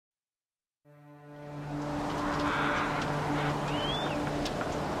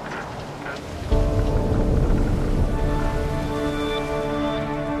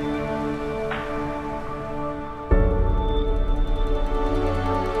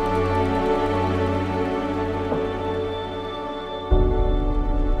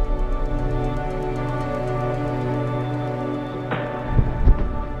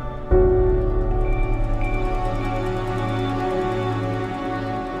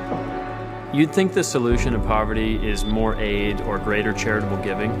You'd think the solution to poverty is more aid or greater charitable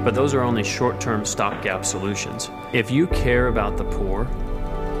giving, but those are only short-term stopgap solutions. If you care about the poor,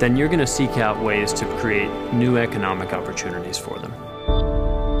 then you're going to seek out ways to create new economic opportunities for them.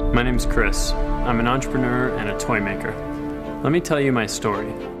 My name's Chris. I'm an entrepreneur and a toy maker. Let me tell you my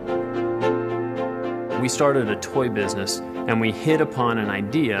story. We started a toy business and we hit upon an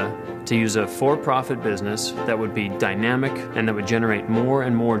idea to use a for-profit business that would be dynamic and that would generate more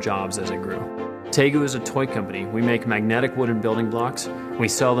and more jobs as it grew. Tegu is a toy company. We make magnetic wooden building blocks. We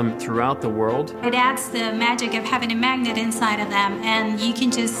sell them throughout the world. It adds the magic of having a magnet inside of them, and you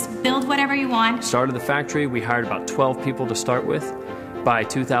can just build whatever you want. Started the factory. We hired about 12 people to start with. By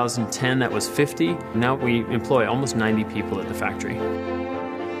 2010, that was 50. Now we employ almost 90 people at the factory.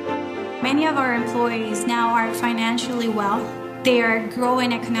 Many of our employees now are financially well. They are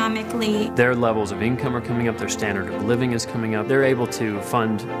growing economically. Their levels of income are coming up, their standard of living is coming up. They're able to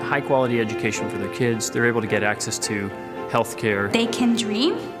fund high-quality education for their kids. They're able to get access to health care. They can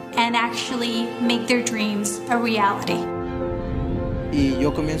dream and actually make their dreams a reality. Y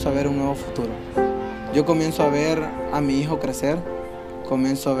yo comienzo a ver un nuevo futuro. Yo comienzo a ver a mi hijo crecer,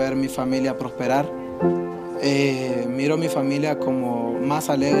 comienzo a ver mi familia prosperar. Miro a mi familia como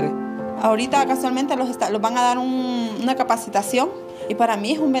más alegre. Ahorita casualmente los van a dar una capacitación y para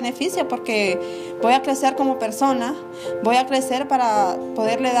mí es un beneficio porque voy a crecer como persona, voy a crecer para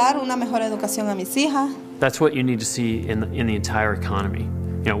poderle dar una mejor educación a mis hijas. That's what you need to see in the entire economy.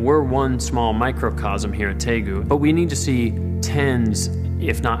 You know, we're one small microcosm here at Tegu, but we need to see tens,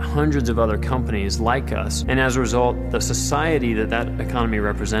 if not hundreds of other companies like us, and as a result, the society that economy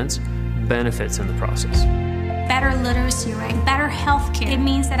represents benefits in the process. Better literacy rate, better health care. It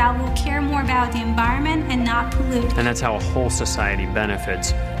means that I will care more about the environment and not pollute. And that's how a whole society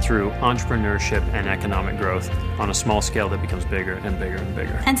benefits through entrepreneurship and economic growth on a small scale that becomes bigger and bigger and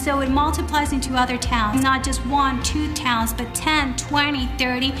bigger. And so it multiplies into other towns, not just 1, 2 towns, but 10, 20,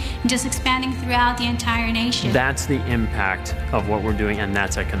 30, and just expanding throughout the entire nation. That's the impact of what we're doing, and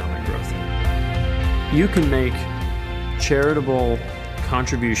that's economic growth. You can make charitable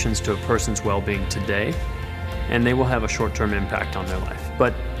contributions to a person's well-being today, and they will have a short-term impact on their life.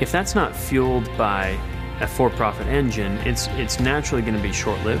 But if that's not fueled by a for-profit engine, it's naturally going to be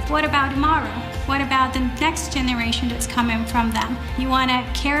short-lived. What about tomorrow? What about the next generation that's coming from them? You want to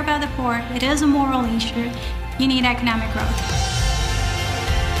care about the poor. It is a moral issue. You need economic growth.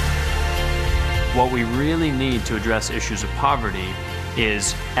 What we really need to address issues of poverty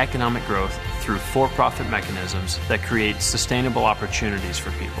is economic growth through for-profit mechanisms that create sustainable opportunities for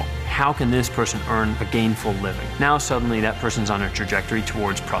people. How can this person earn a gainful living? Now suddenly that person's on a trajectory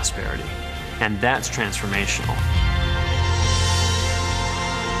towards prosperity, and that's transformational.